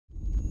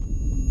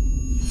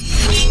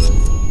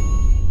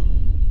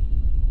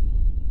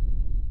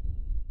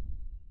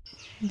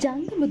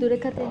ජංගම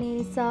දුරකථනය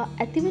නිසා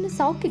ඇතිවන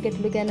සෞඛ්‍ය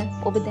ගැටලු ගැන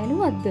ඔබ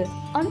දැනුවත්ද?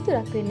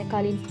 අනතුරක් වෙන්න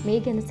කලින් මේ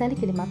ගැන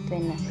සැලකිලිමත්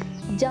වෙන්න.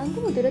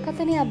 ජංගම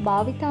දුරකථනයක්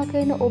භාවිතා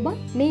කරන ඔබ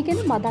මේ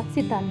ගැන මදක්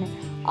සිතන්න.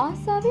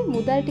 ආසාවෙන්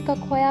මුදල්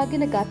ටිකක්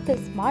හොයාගෙන ගත්ත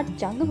ස්මාර්ට්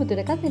ජංගම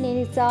දුරකථනය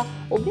නිසා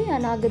ඔබේ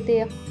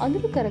අනාගතය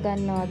අඳුරු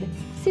කරගන්නවද?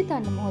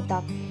 සිතන්න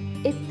මොහොතක්.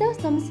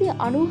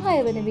 1996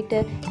 වන විට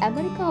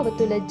ඇමරිකාව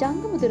තුළ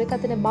ජංගම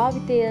දුරකථන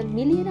භාවිතය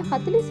මිලියන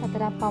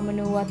 44ක් පමණ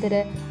වූ අතර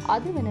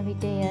අද වන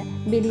විට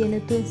මිලියන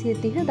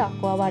 330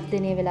 දක්වා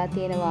වර්ධනය වෙලා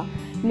තියෙනවා.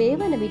 මේ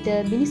වන විට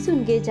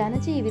මිනිසුන්ගේ ජන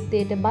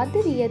ජීවිතයට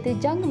බද්ධ වී ඇති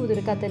ජංගම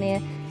දුරකථනය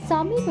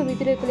සමීප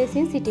මිතුරෙකු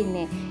ලෙසින්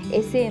සිටින්නේ.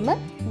 එසේම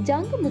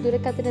ජංගම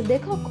දුරකථන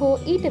දෙකක් හෝ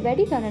ඊට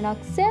වැඩි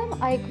ගණනක් සෑම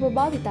අයෙකුම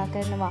භාවිතා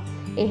කරනවා.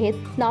 එහෙත්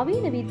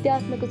නවීන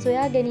විද්‍යාත්මක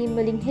සොයා ගැනීම්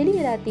වලින් හෙළි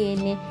වෙලා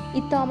තියෙන්නේ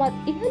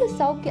ඉතාමත් ඉහළ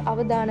සෞඛ්‍ය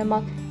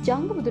අවදානමක්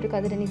ජංගම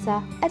දුරකථන නිසා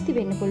ඇති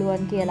වෙන්න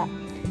පුළුවන් කියලා.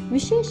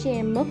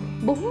 විශේෂයෙන්ම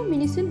බොහෝ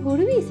මිනිසුන්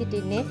හුරු වී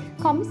සිටින්නේ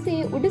කම්සේ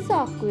උඩ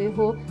සාක්කුවේ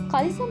හෝ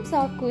කලිසම්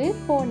සාක්කුවේ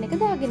ෆෝන් එක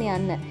දාගෙන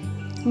යන්න.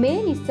 මේ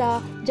නිසා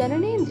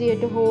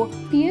ජනනේන්ද්‍රියට හෝ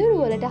පියවරු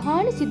වලට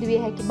හානි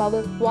සිදුවිය හැකි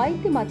බව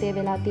වෛද්‍ය මතය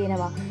වෙලා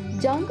තියෙනවා.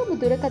 ජංගම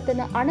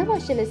දුරකථන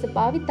අනවශ්‍ය ලෙස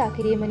භාවිතා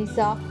කිරීම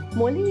නිසා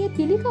මොළයේ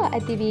පිළිකා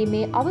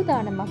ඇතිවීමේ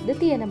අවදානමක්ද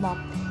තියෙනවා.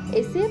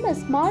 එසේම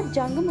ස්මාර්ට්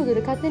ජංගම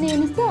දුරකථනය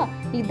නිසා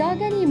නිදා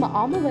ගැනීම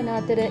ආම වන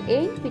අතර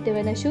එයින්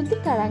පිටවන ශුද්ධ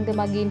තරංග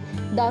මගින්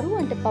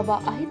දරුවන්ට පවා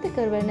අහිත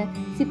කරවන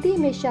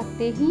සිතීමේ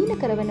ශක්තිය හීන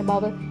කරවන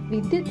බව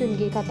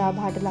විද්‍යතුන්ගේ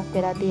කතාබහට ලක්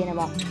වෙලා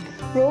තියෙනවා.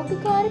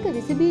 රෝගකාරක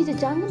විසබීජ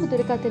ජංගම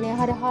දුරකථනය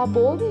හරහා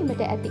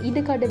බෝවීමට ඇති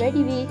ඉඩකඩ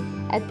වැඩි වී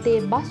ඇත්තේ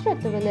බස්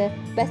රථවල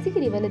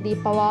වැසිකිළිවලදී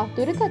පවා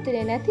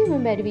දුරකථනය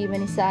නැතිවීම වැඩිවීම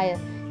නිසාය.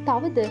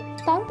 තවද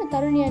තරුණ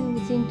තරුණියන්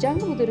විසින්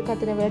ජංගම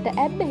දුරකථන වලට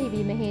ඇබ්බැහි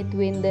වීම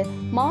හේතුවෙන්ද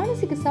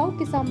මානසික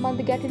සෞඛ්‍ය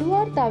සම්බන්ධ ගැටලු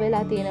වාර්තා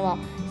වෙලා තියෙනවා.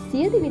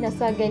 සියදිවි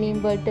නසා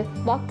ගැනීම වලට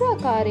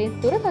වක්‍රාකාරයෙන්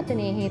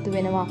දුරකථනය හේතු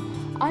වෙනවා.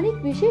 අනෙක්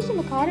විශේෂම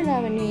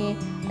කාරණාව වනුයේ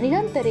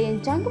නිරන්තරයෙන්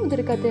ජංගම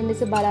දුරකථන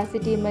ලෙස බලා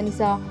සිටීම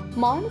නිසා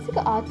මානසික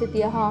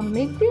ආතතිය හා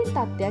මිග්‍රේන්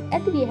තත්ත්වයක්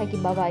ඇති විය හැකි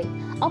බවයි.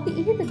 අපි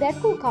ඉහත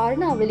දැක්වූ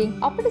කාරණා වලින්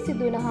අපට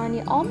සිදුවන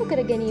හානිය අවම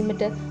කර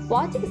ගැනීමට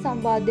වාචික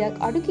සංවාදයක්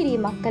අඩු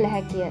කිරීමක් කළ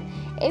හැකිය.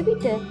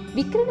 එවිට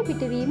විකිරණ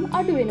පිටවීම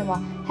අඩු වෙනවා.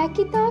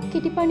 හැකිතාක්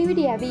කිටි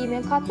පණිවිඩ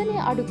යැවීමෙන් කතනය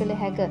අඩු කළ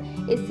හැක.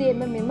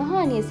 එසේම මෙම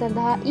හානිය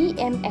සඳහා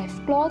EMF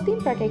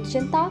clothing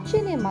protection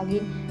තාක්ෂණය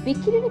මගින්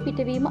විකිරණ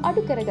පිටවීම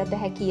අඩු කරගත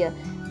හැකිය.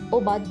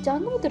 ඔබත්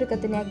ජංගම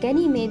දුරකථනයක්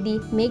ගැනීමේදී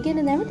මේ ගැන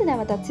නැවත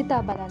නැවතත් සිතා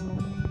බලන්න.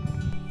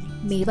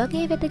 මේ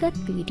වගේ වැදගත්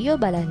වීඩියෝ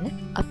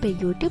බලන්න අපේ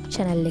YouTube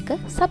channel එක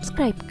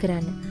subscribe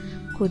කරන්න.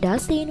 කුඩා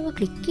සේනුව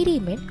ක්ලික්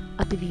කිරීමෙන්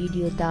අපි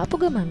වීඩියෝ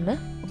දාපු ගමන්ම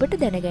ඔබට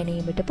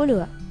දැනගැනීමට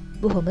පුළුවන්.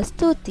 බොහොම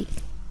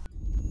ස්තුතියි.